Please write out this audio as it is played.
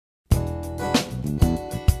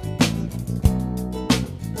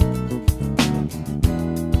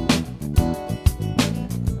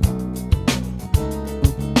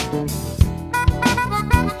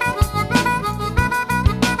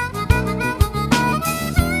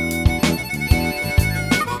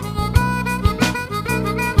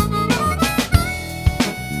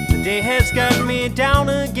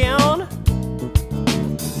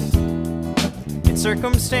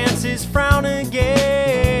circumstances frown again.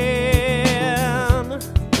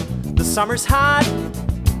 The summer's hot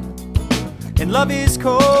and love is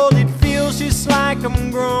cold. It feels just like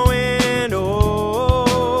I'm growing old.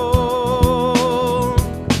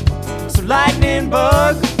 So lightning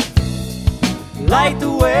bug, light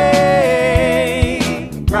the way,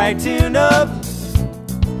 brighten up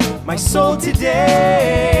my soul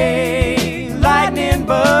today. Lightning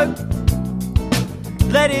bug,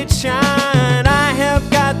 let it shine. I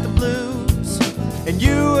have got the blues, and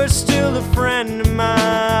you are still a friend of mine.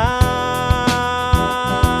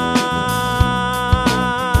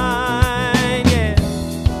 Yeah.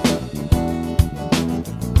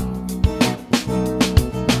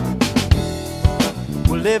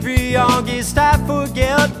 Well, every August I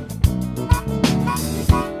forget.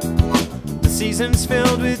 The season's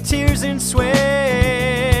filled with tears and sweat.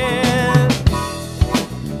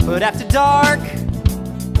 But after dark,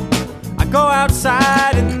 I go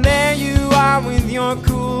outside and there you are with your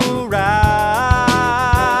cool ride.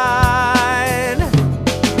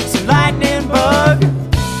 So lightning bug,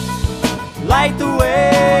 light the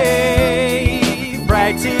way,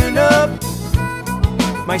 brighten up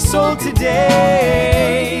my soul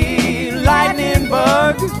today. Lightning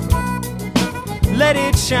bug, let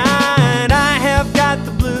it shine. I have got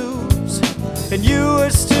the blues, and you are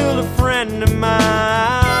still a friend of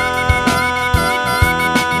mine.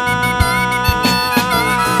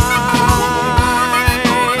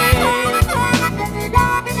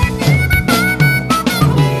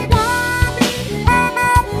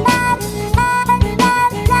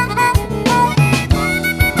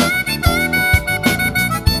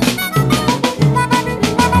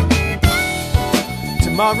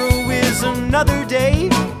 Tomorrow is another day.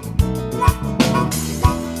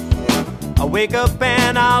 I'll wake up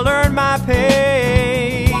and I'll earn my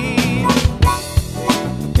pay.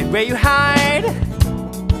 And where you hide,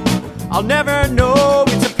 I'll never know.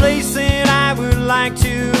 It's a place that I would like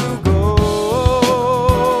to go.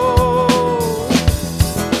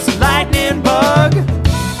 So lightning bug,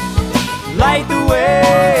 light the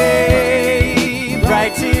way,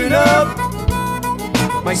 brighten up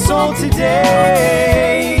my soul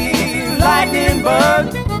today. Lightning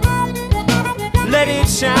bug, let it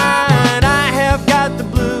shine. I have got the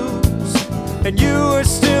blues, and you are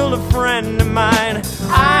still a friend of mine.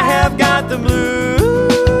 I have got the blues.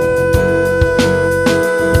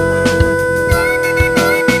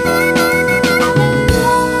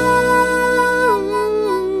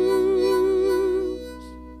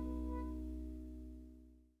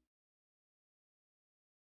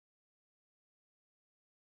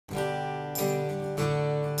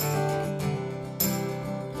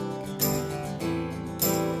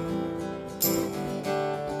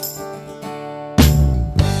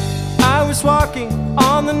 I was walking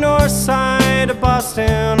on the north side of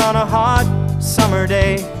Boston on a hot summer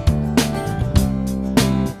day,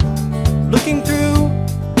 looking through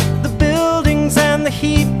the buildings and the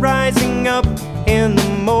heat rising up in the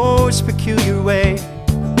most peculiar way.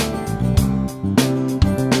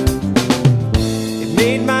 It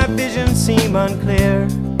made my vision seem unclear.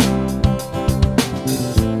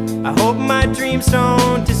 I hope my dreams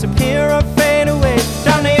don't disappear or fade away.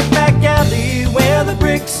 Down a back alley where the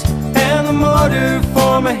bricks and the mortar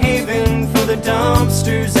form a haven for the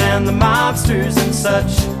dumpsters and the mobsters and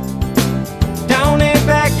such. Down a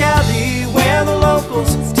back alley where the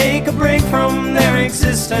locals take a break from their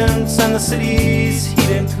existence and the city's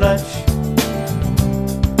heat and clutch.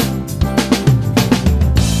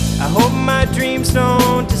 I hope my dreams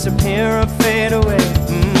don't disappear or fade away.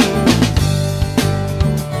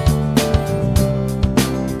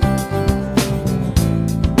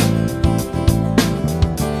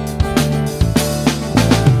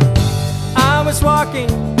 Walking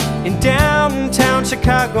in downtown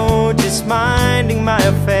Chicago, just minding my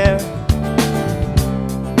affair,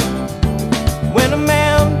 when a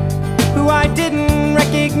man who I didn't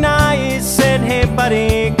recognize said, "Hey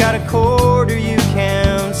buddy, got a quarter you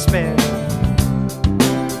can spare?"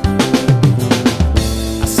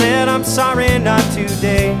 I said, "I'm sorry, not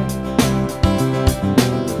today.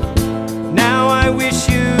 Now I wish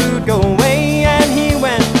you'd go away." And he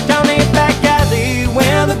went down a back alley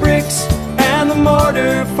where the bricks and the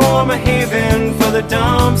mortar form a haven for the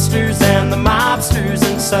dumpsters and the mobsters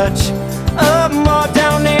and such. More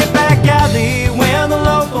down a back alley where the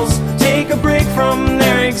locals take a break from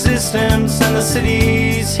their existence and the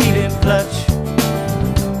city's heated clutch.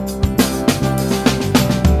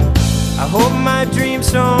 I hope my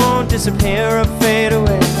dreams don't disappear or fade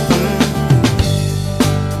away.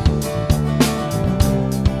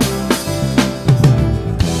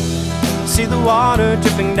 See the water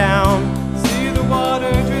dripping down, see the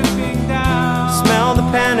water dripping down. Smell the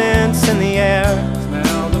penance in the air.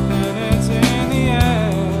 Smell the penance in the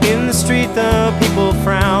air. In the street the people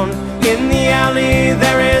frown. In the alley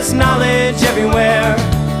there is knowledge everywhere.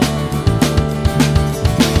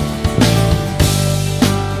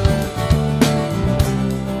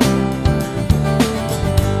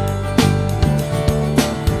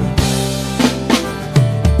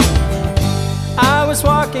 I was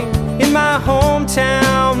walking in my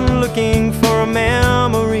hometown looking for a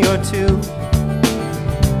memory or two.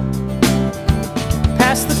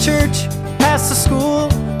 Past the church, past the school,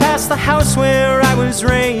 past the house where I was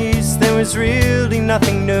raised, there was really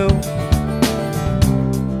nothing new.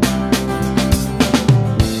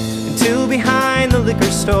 Until behind the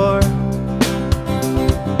liquor store,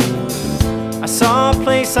 I saw a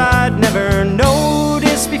place I'd never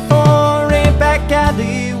noticed before. A back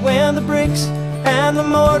alley where the bricks and the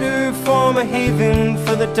mortar form a haven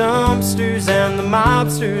for the dumpsters and the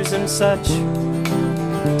mobsters and such.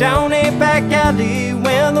 Down a back alley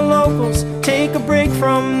where the locals take a break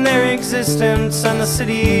from their existence and the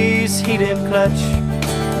city's heated clutch.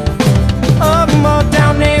 Up more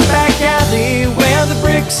down a back alley where the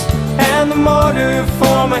bricks and the mortar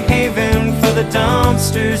form a haven for the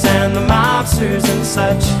dumpsters and the mobsters and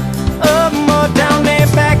such. Up more down a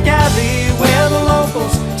back alley where the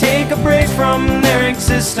locals take a break from their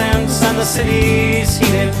existence and the city's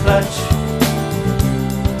heated clutch.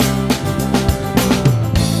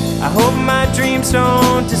 I hope my dreams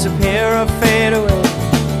don't disappear or fade away.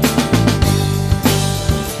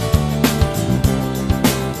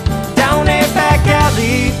 Down a back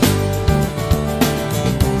alley,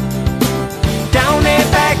 down a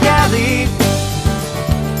back alley,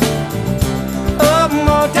 up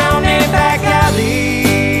more down a back alley.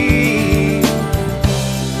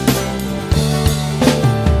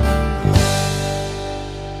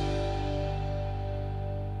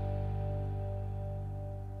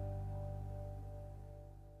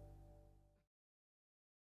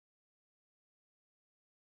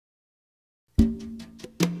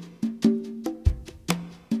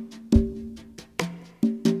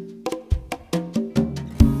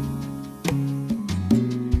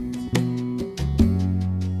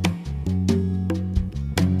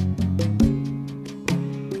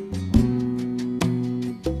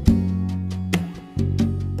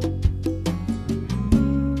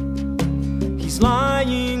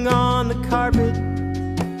 Lying on the carpet,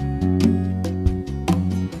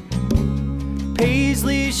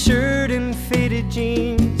 paisley shirt and faded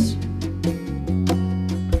jeans.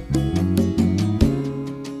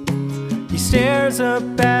 He stares up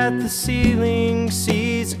at the ceiling,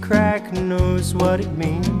 sees a crack, knows what it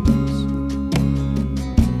means.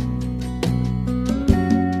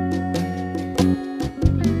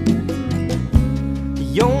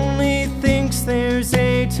 He only thinks there's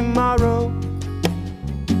a tomorrow.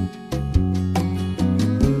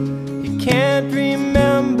 Can't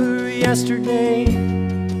remember yesterday.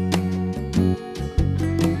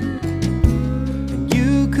 And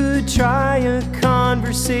you could try a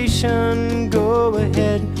conversation, go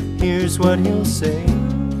ahead, here's what he'll say.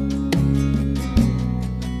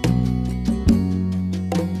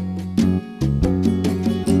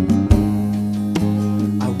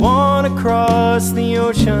 I wanna cross the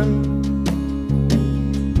ocean.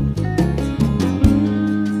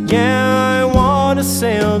 Yeah, I wanna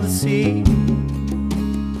sail the sea.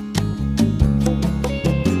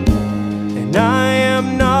 And I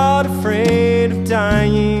am not afraid of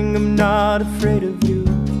dying, I'm not afraid of you.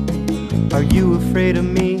 Are you afraid of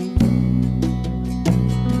me?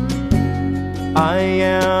 I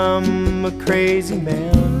am a crazy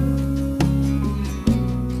man.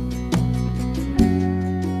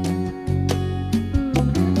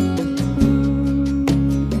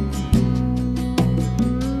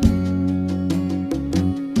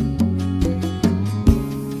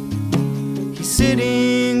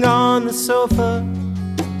 Sitting on the sofa,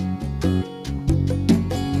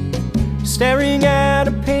 staring at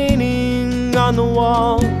a painting on the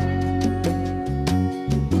wall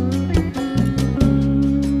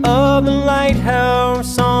of a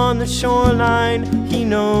lighthouse on the shoreline. He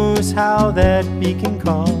knows how that beacon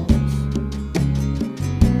calls.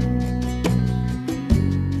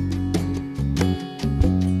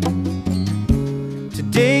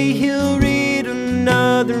 Today he'll read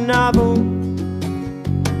another novel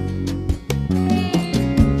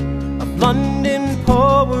of London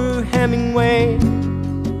poet Hemingway.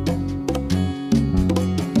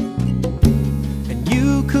 And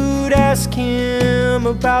you could ask him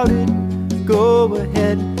about it, go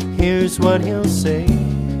ahead, here's what he'll say.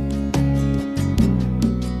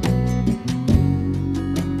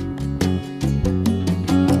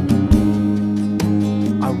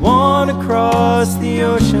 wanna cross the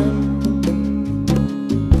ocean.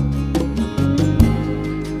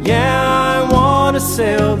 Yeah, I wanna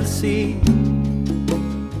sail the sea.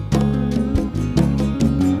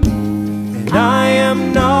 And I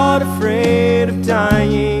am not afraid of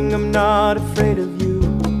dying, I'm not afraid of you.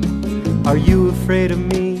 Are you afraid of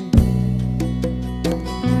me?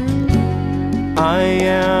 I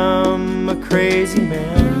am a crazy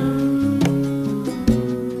man.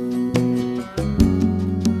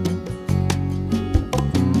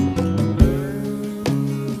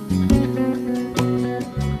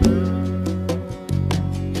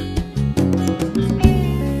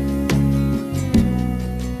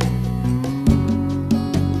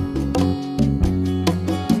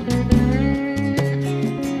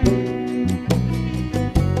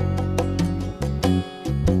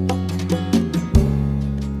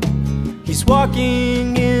 He's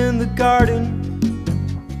walking in the garden.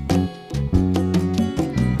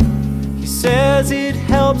 He says it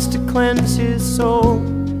helps to cleanse his soul.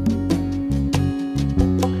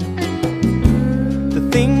 The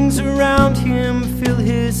things around him fill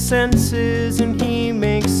his senses, and he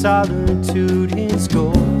makes solitude his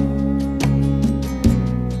goal.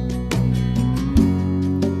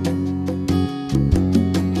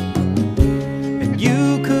 And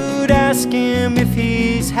you could ask him if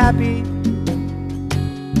he's happy.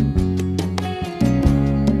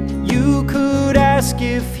 Ask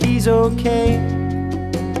if he's okay.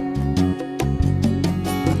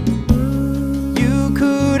 You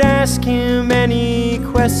could ask him any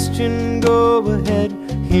question, go ahead,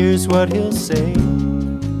 here's what he'll say.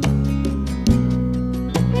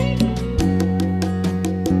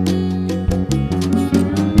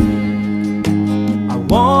 I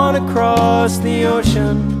wanna cross the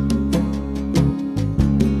ocean.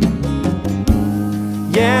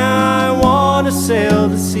 Yeah, I wanna sail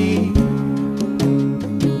the sea.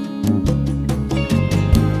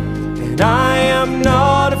 I am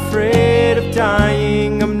not afraid of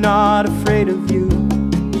dying, I'm not afraid of you.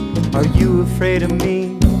 Are you afraid of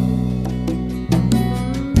me?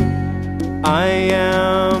 I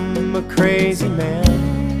am a crazy man.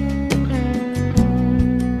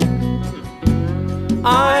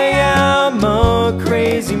 I am a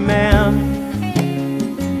crazy man.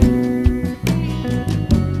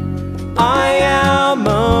 I am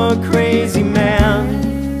a crazy man.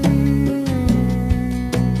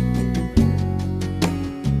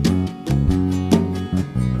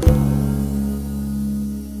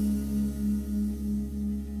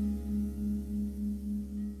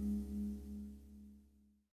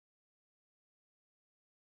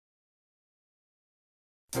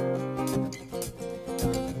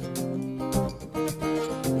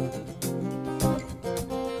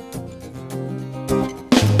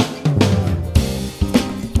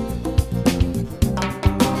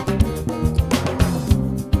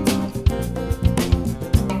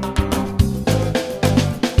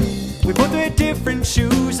 We both wear different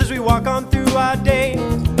shoes as we walk on through our day.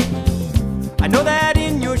 I know that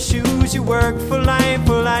in your shoes you work for life,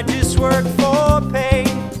 well I just work for pay.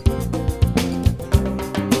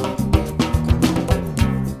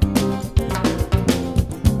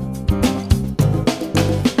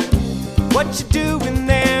 What you doing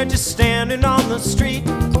there, just standing on the street?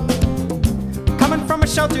 Coming from a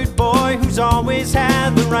sheltered boy who's always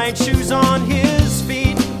had the right shoes on his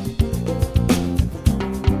feet.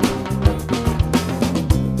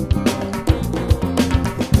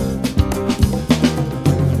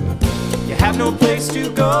 You have no place to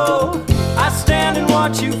go, I stand and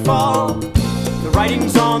watch you fall. The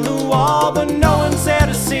writing's on the wall, but no one's there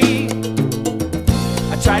to see.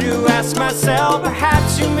 I try to ask myself,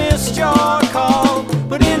 perhaps you missed your call,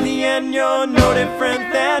 but in the end you're no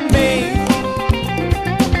different than me.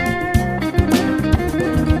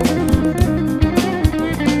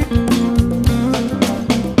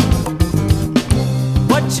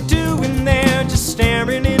 What you doing there, just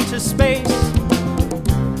staring into space?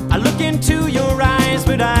 I look into your eyes,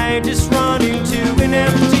 but I just run into an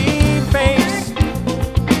empty face.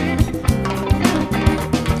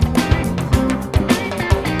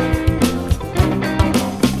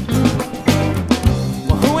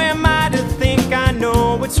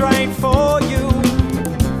 What's right for you?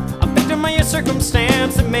 A victim of your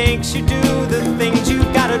circumstance that makes you do the things you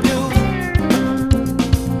gotta do.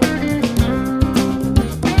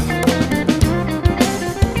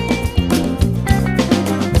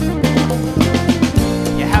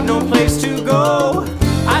 You have no place to go,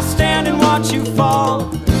 I stand and watch you fall.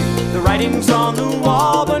 The writing's on the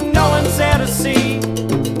wall, but no one's there to see.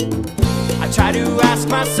 I try to ask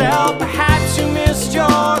myself, perhaps you missed your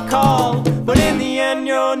call, but in the end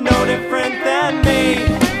you're no different than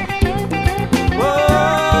me.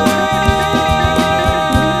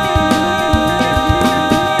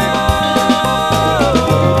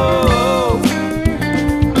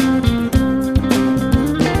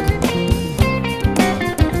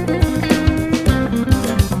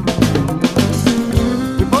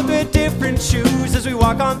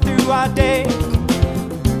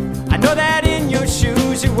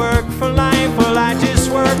 Well, I just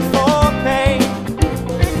work for pay.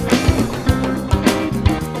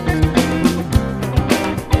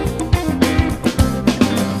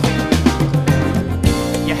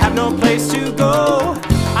 You have no place to go.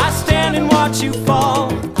 I stand and watch you fall.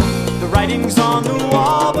 The writing's on the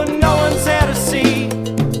wall, but no one's there to see.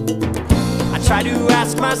 I try to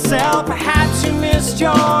ask myself, perhaps you missed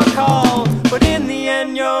your call, but in the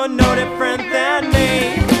end you're no different than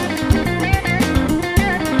me.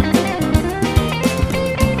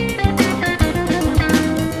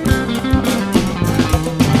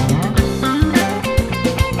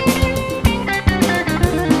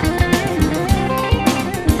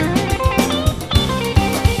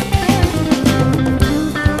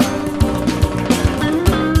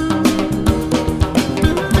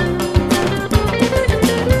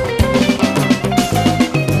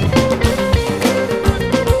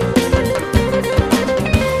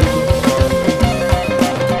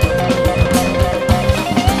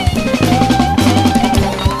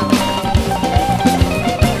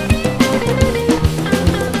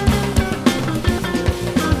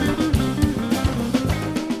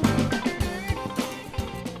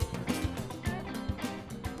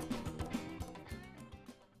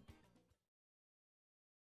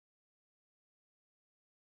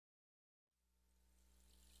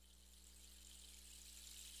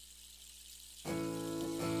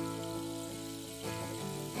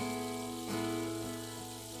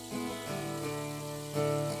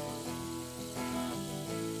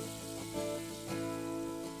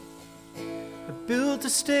 Built a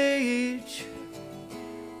stage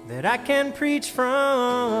that I can preach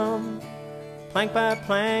from, plank by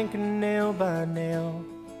plank and nail by nail.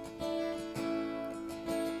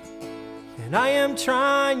 And I am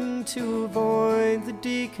trying to avoid the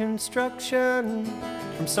deconstruction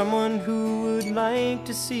from someone who would like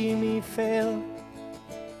to see me fail.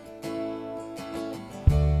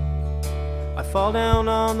 I fall down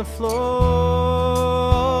on the floor,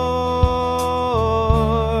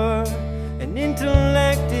 and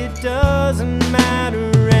intellect, it doesn't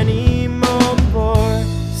matter anymore.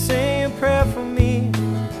 Say a prayer for me,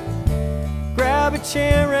 grab a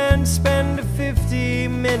chair and spend a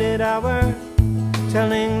 50-minute hour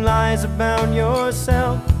telling lies about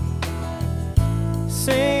yourself.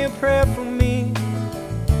 Say a prayer for me,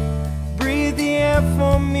 breathe the air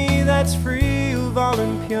for me that's free of all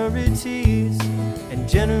impurities and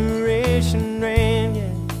generation rain, yeah.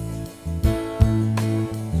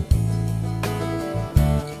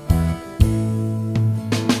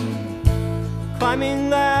 Climbing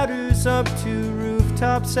ladders up to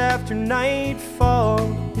rooftops after nightfall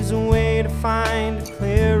is a way to find a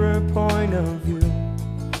clearer point of view.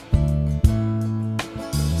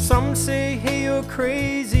 Some say, hey, you're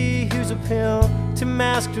crazy, here's a pill to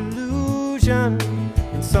mask delusion.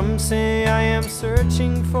 And some say I am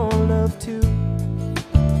searching for love too.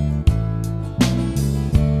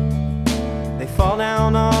 They fall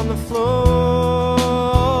down on the floor,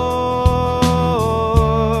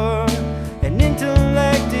 and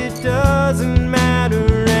intellect, it doesn't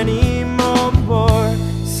matter anymore.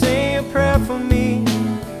 Say a prayer for me,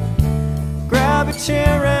 grab a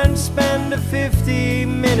chair and spend a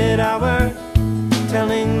 50-minute hour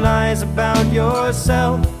telling lies about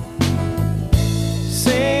yourself.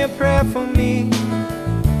 Say a prayer for me,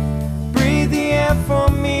 breathe the air for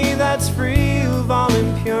me that's free of all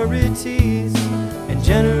impurities and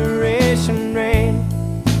generation rain.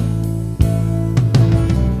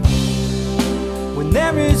 When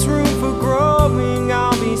there is room for growing,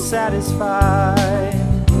 I'll be satisfied.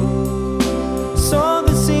 Sow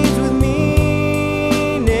the seeds with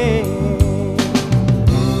meaning.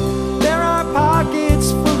 There are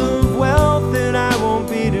pockets full of wealth that I won't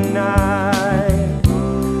be denied.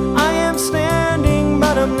 I am standing,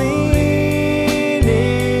 but I'm leaning.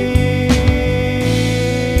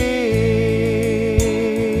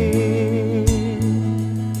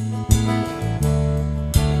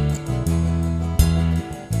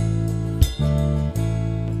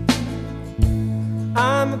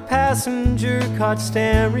 I'm a passenger caught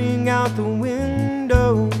staring out the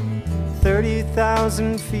window,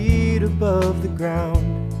 30,000 feet above the ground.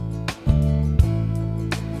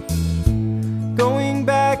 Going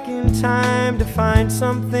back in time to find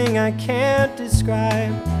something I can't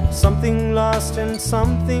describe, something lost and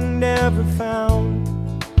something never found.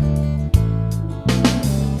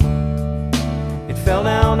 It fell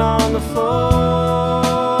down on the floor.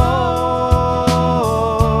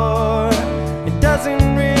 It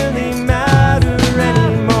doesn't really matter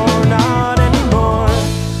anymore, not anymore.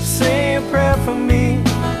 Say a prayer for me,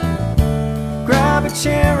 grab a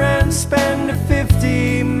chair and spend a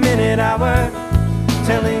 50-minute hour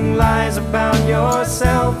telling lies about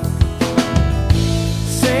yourself.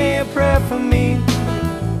 Say a prayer for me,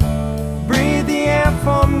 breathe the air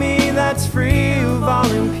for me that's free of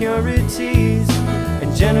all impurities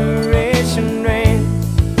and generation rain.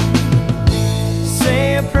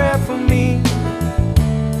 Say a prayer for me,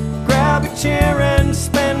 grab a chair and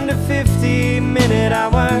spend a 50-minute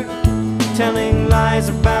hour telling lies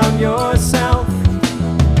about yourself.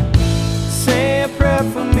 Say a prayer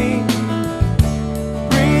for me,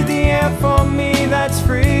 breathe the air for me that's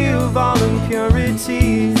free of all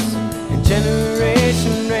impurities and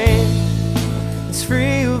generation rain. It's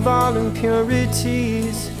free of all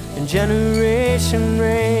impurities and generation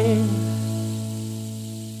rain.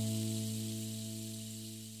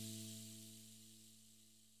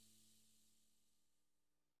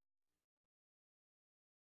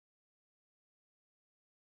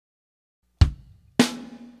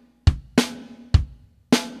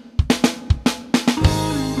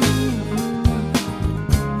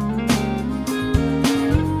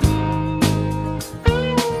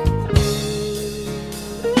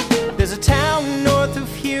 There's a town north of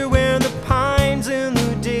here where the pines and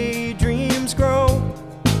the daydreams grow.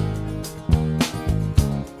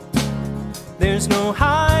 There's no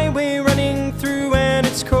highway running through and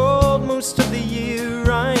it's cold most of the year,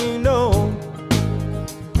 I know.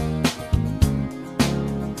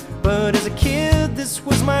 But as a kid this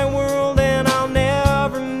was my world and I'll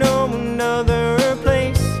never know another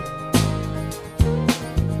place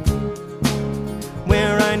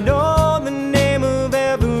where I know the name of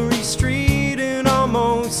every street and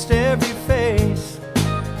almost every face.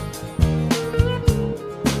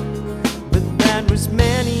 But that was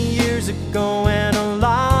many years ago and a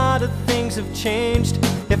lot of things have changed.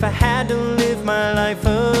 If I had to live my life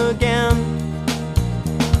again,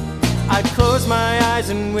 I'd close my eyes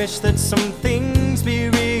and wish that some things be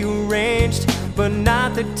rearranged, but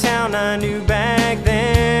not the town I knew back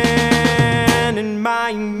then. In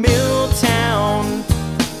my Milltown,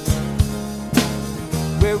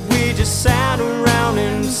 where we just sat around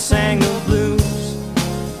and sang the blues.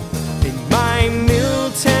 In my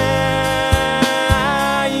Milltown,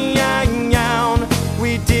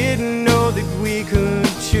 we didn't know that we could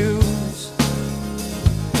choose.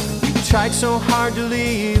 We tried so hard to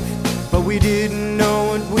leave, but we didn't know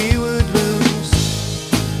what we would lose.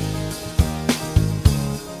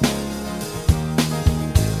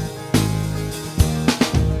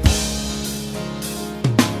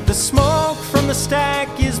 The smoke from the stack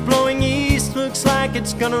is blowing east, looks like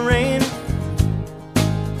it's gonna rain.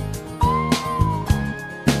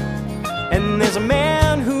 And there's a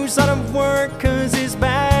man who's out of work 'cause his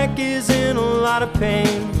back is in a lot of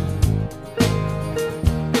pain.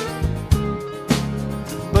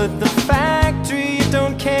 But the factory, it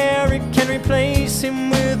don't care, it can replace him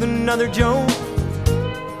with another Joe.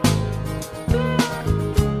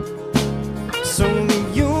 So the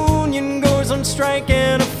union goes on strike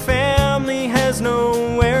and a family has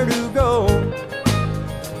nowhere to go.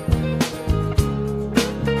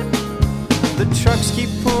 The trucks keep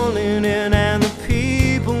pulling in and the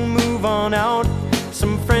people move on out.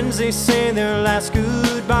 Some friends, they say their last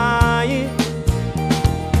goodbye.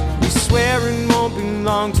 We swear it won't be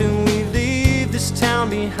long till we leave this town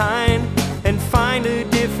behind and find a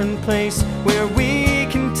different place where we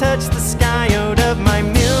can touch the sky out of my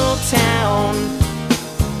Milltown,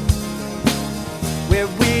 where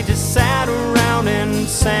we just sat around and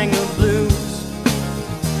sang the blues.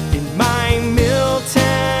 In my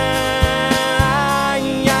Milltown,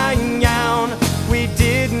 we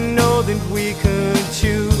didn't know that we could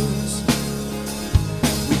choose.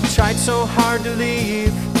 We tried so hard to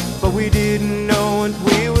leave, but we didn't know what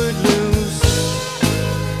we would lose.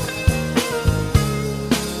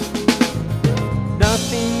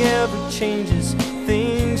 Nothing ever changes,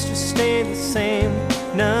 things just stay the same.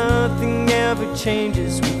 Nothing ever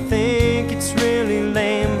changes, we think it's really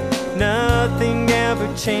lame. Nothing ever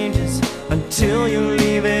changes until you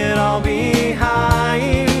leave it all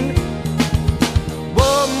behind.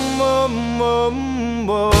 Whoa, whoa, whoa,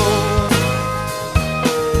 whoa.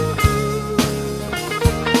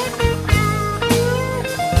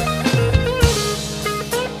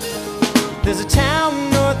 There's a town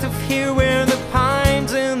north of here where the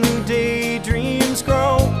pines and the daydreams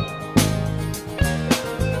grow.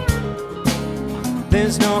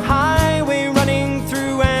 There's no highway running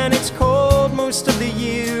through and it's cold most of the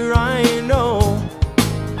year, I know.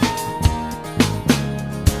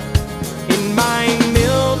 In my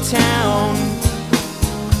Milltown,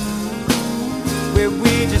 where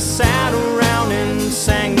we just sat around and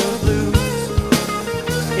sang the blues.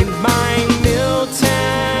 In my Milltown,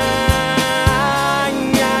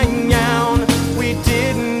 we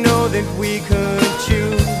didn't know that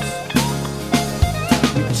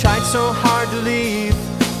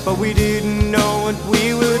but we didn't know what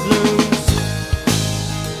we would lose.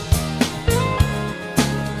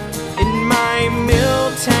 In my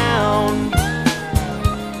Milltown,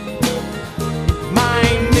 my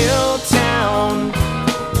Milltown,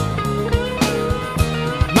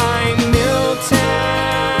 my Milltown.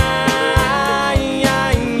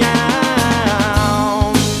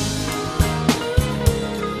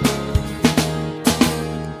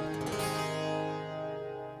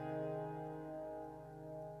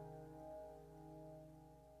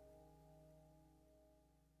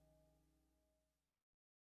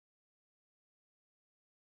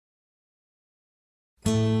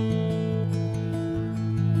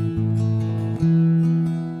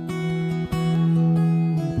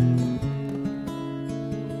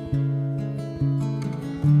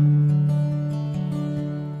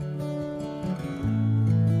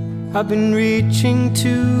 I've been reaching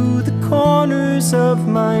to the corners of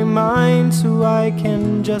my mind so I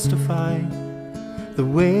can justify the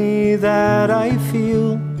way that I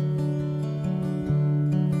feel.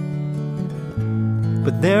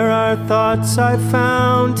 But there are thoughts I've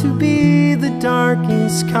found to be the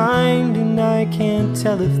darkest kind, and I can't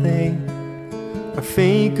tell if they are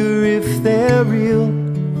fake or if they're real.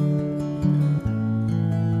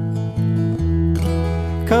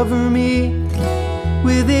 Cover me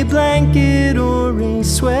with a blanket or a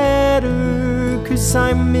sweater, 'cause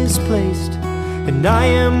I'm misplaced and I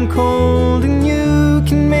am cold, and you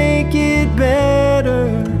can make it better.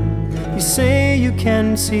 You say you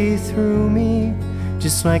can see through me,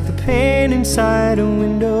 just like the paint inside a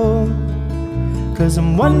window. 'Cause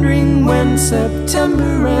I'm wondering when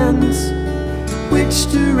September ends,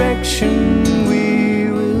 which direction we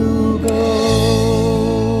will go.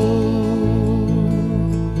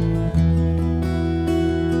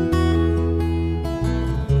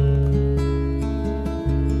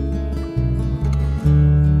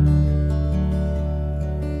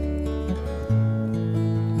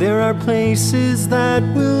 There are places that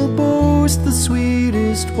will boast the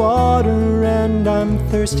sweetest water, and I'm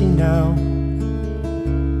thirsty now,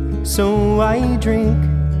 so I drink.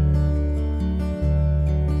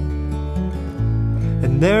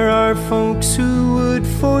 And there are folks who would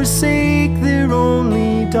forsake their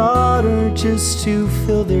only daughter just to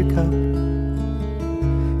fill their cup.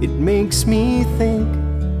 It makes me think.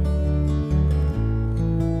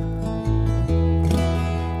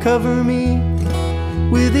 Cover me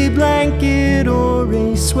with a blanket or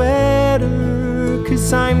a sweater,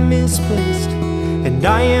 'cause I'm misplaced and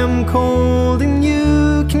I am cold, and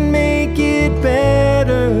you can make it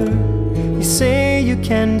better. You say you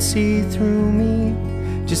can see through me,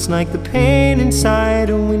 just like the paint inside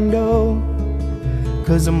a window.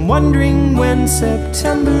 'Cause I'm wondering when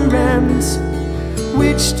September ends,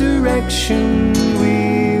 which direction we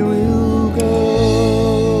will go.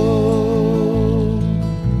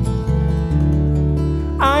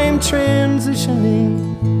 I'm transitioning,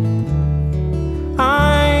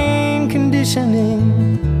 I'm conditioning,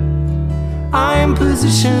 I'm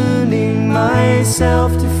positioning myself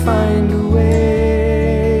to find a way.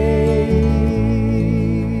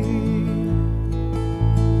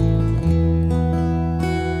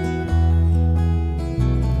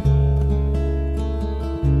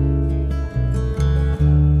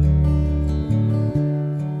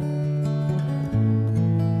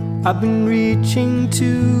 I've been reaching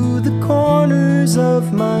to the corners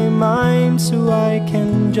of my mind so I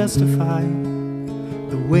can justify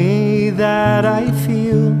the way that I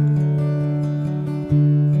feel.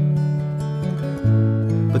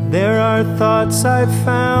 But there are thoughts I've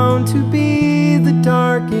found to be the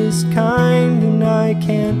darkest kind, and I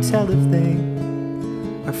can't tell if they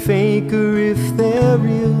are fake or if they're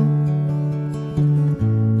real.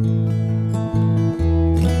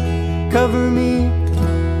 Cover me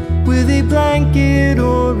with a blanket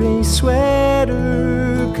or a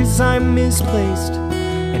sweater, 'cause I'm misplaced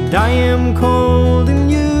and I am cold, and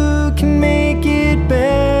you can make it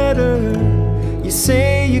better. You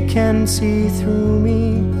say you can see through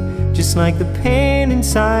me, just like the paint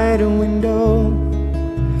inside a window.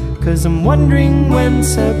 'Cause I'm wondering when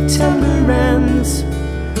September ends,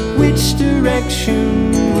 which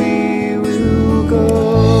direction we will go.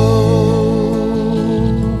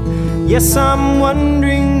 Yes, I'm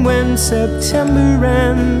wondering when September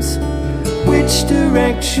ends, which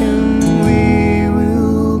direction we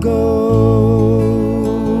will go.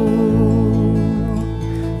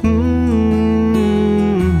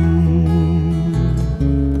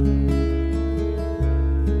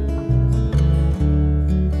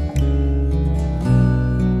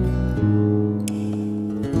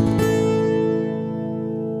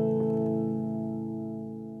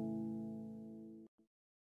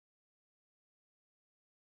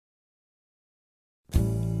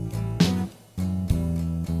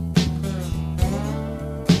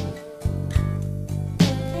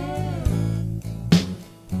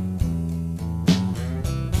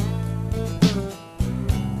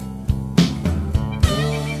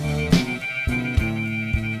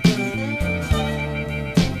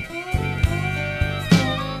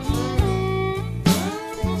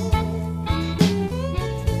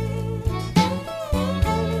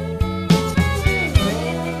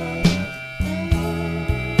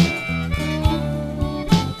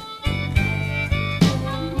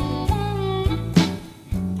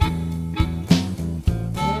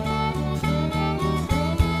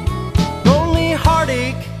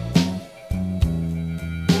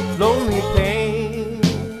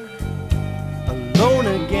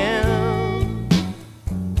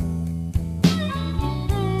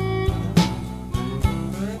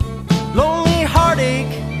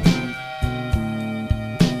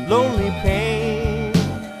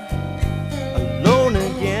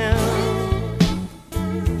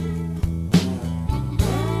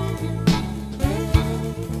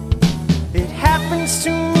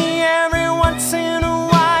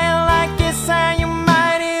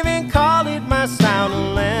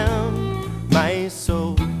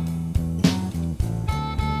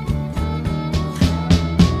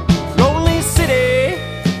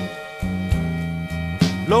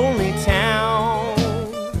 lonely town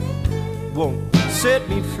won't set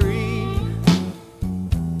me free.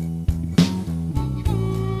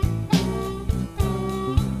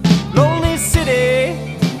 Lonely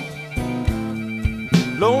city,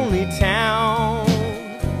 lonely town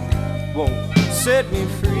won't set me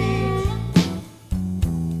free.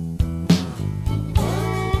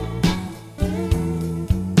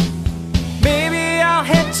 Maybe I'll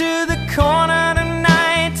head to the corner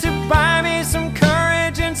tonight to buy me some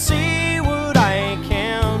courage and see what I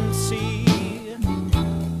can see.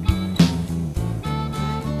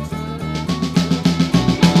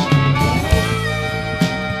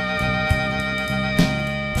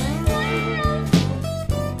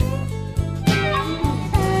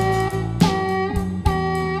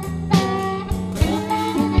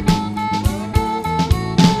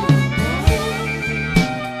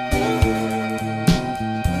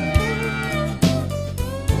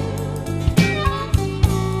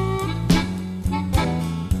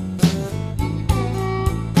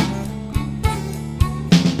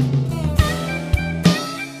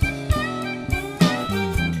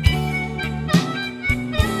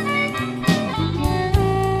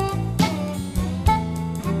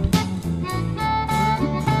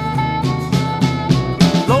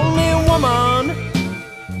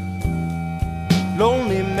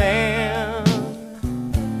 Lonely man,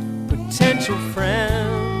 potential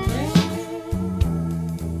friends.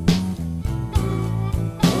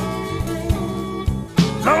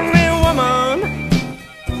 Lonely woman,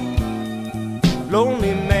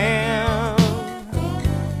 lonely man,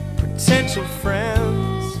 potential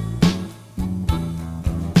friends.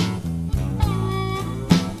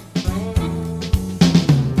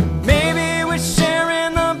 Maybe we're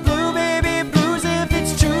sharing the blue, baby blues. If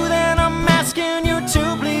it's true, then I'm asking you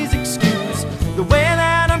to please excuse the way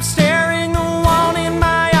that I'm staring, the one in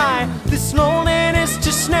my eye. This loneliness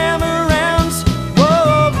just never ends.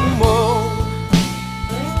 Whoa, whoa,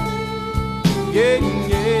 yeah,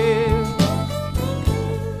 yeah.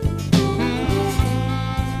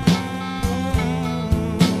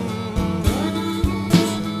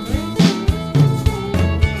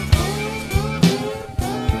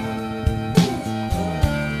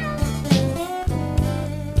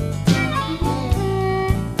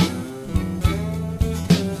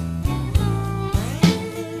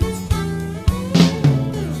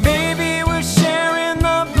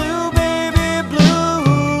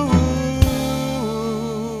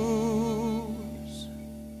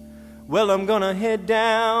 Well, I'm gonna head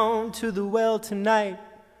down to the well tonight,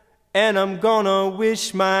 and I'm gonna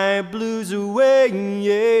wish my blues away,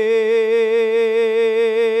 yeah.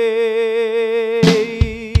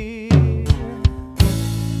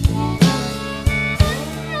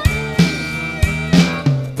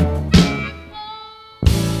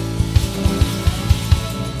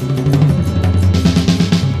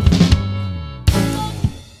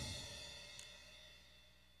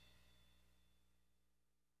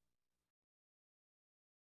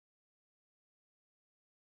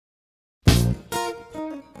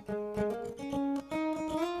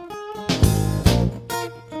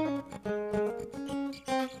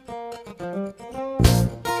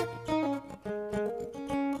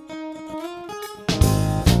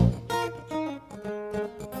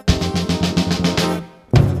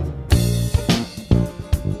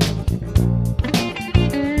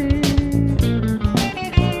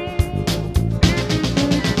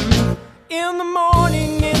 In the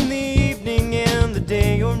morning, in the evening, in the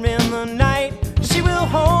day or in the night, she will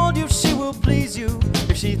hold you, she will please you,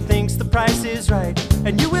 if she thinks the price is right.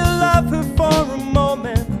 And you will love her for a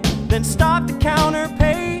moment, then stop to count her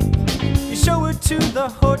pay. You show her to the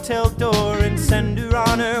hotel door and send her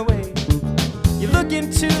on her way. You look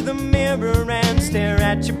into the mirror and stare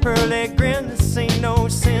at your pearly grin. This ain't no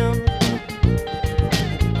sin.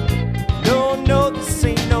 No, no, this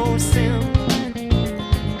ain't no sin.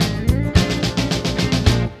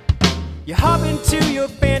 You hop into your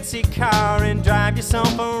fancy car and drive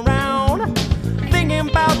yourself around, thinking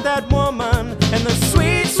about that woman and the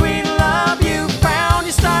sweet, sweet love you found.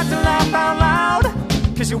 You start to laugh out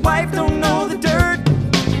loud, cause your wife don't know the dirt,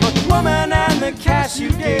 but the woman and the cash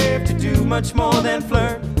you gave to do much more than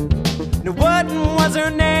flirt. Now what was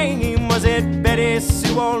her name? Was it Betty,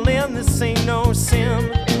 Sue, or Lynn? This ain't no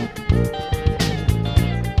sin.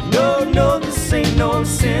 No, no, this ain't no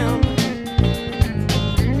sin.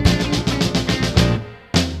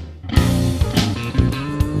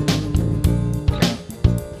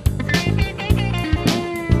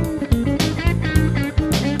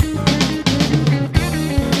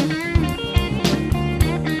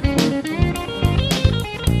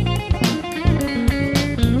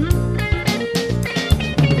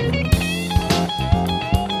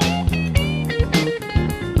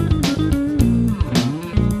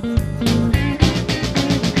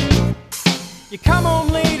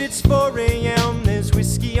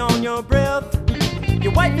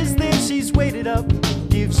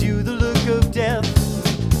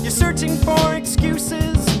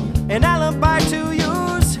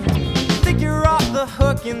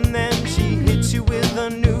 and then she hits you with the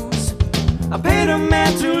news. I paid a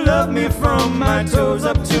man to love me from my toes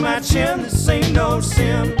up to my chin. This ain't no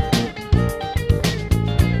sin.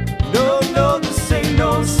 No, no, this ain't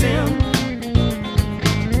no sin.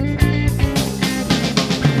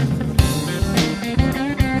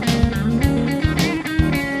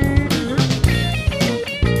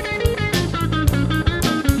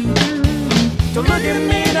 Don't look at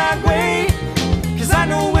me that way, 'cause I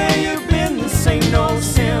know where you've been. This ain't no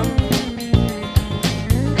sin.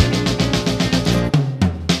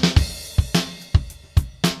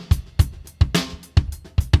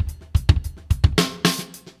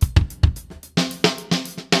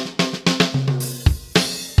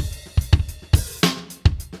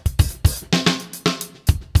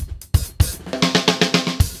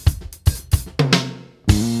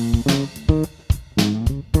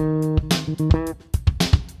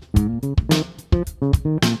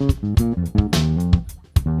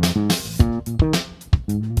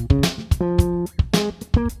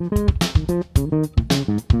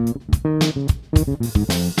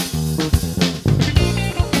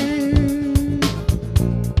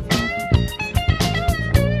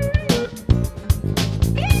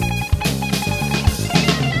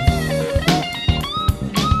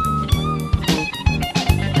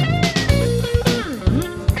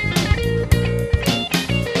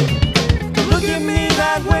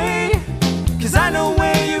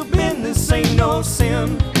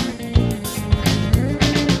 Sin.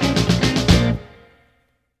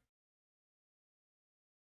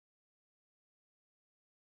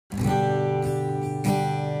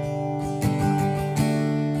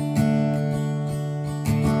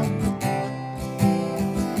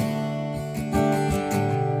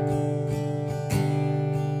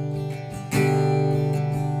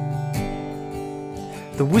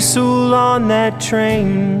 The whistle on that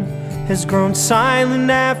train has grown silent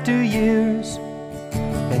after years,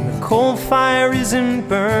 and the coal fire isn't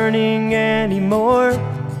burning anymore.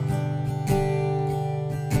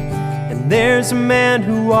 And there's a man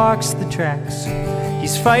who walks the tracks.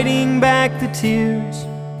 He's fighting back the tears,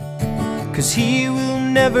 'cause he will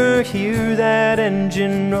never hear that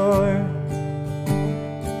engine roar.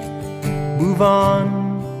 Move on.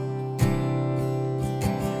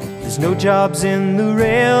 There's no jobs in the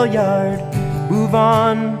rail yard. Move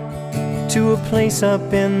on to a place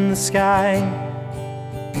up in the sky.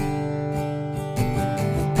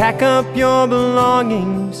 Pack up your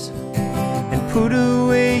belongings and put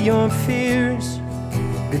away your fears.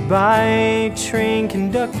 Goodbye, train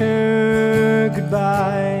conductor,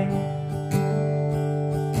 goodbye.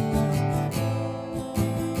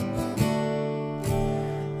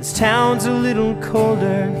 This town's a little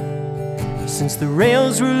colder since the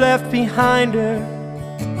rails were left behind her.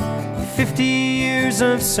 50 years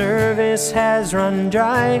of service has run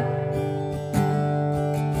dry,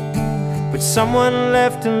 but someone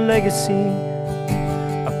left a legacy,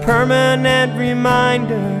 a permanent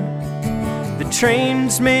reminder. The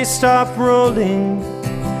trains may stop rolling,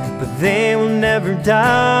 but they will never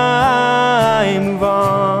die. Move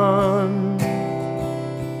on.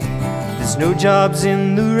 There's no jobs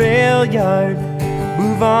in the rail yard.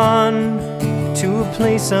 Move on to a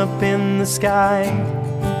place up in the sky.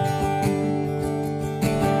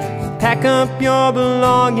 Pack up your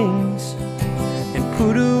belongings and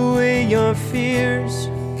put away your fears.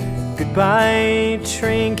 Goodbye,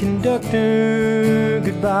 train conductor,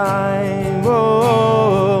 goodbye.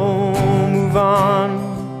 Whoa, move on.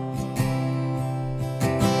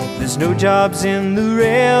 There's no jobs in the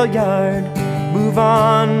rail yard. Move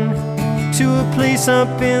on to a place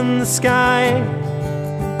up in the sky.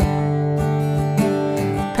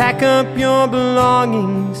 Pack up your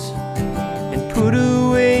belongings and put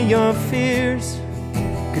away your fears.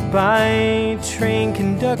 Goodbye, train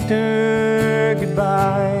conductor,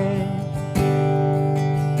 goodbye.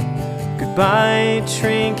 Goodbye,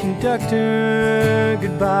 train conductor,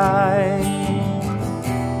 goodbye.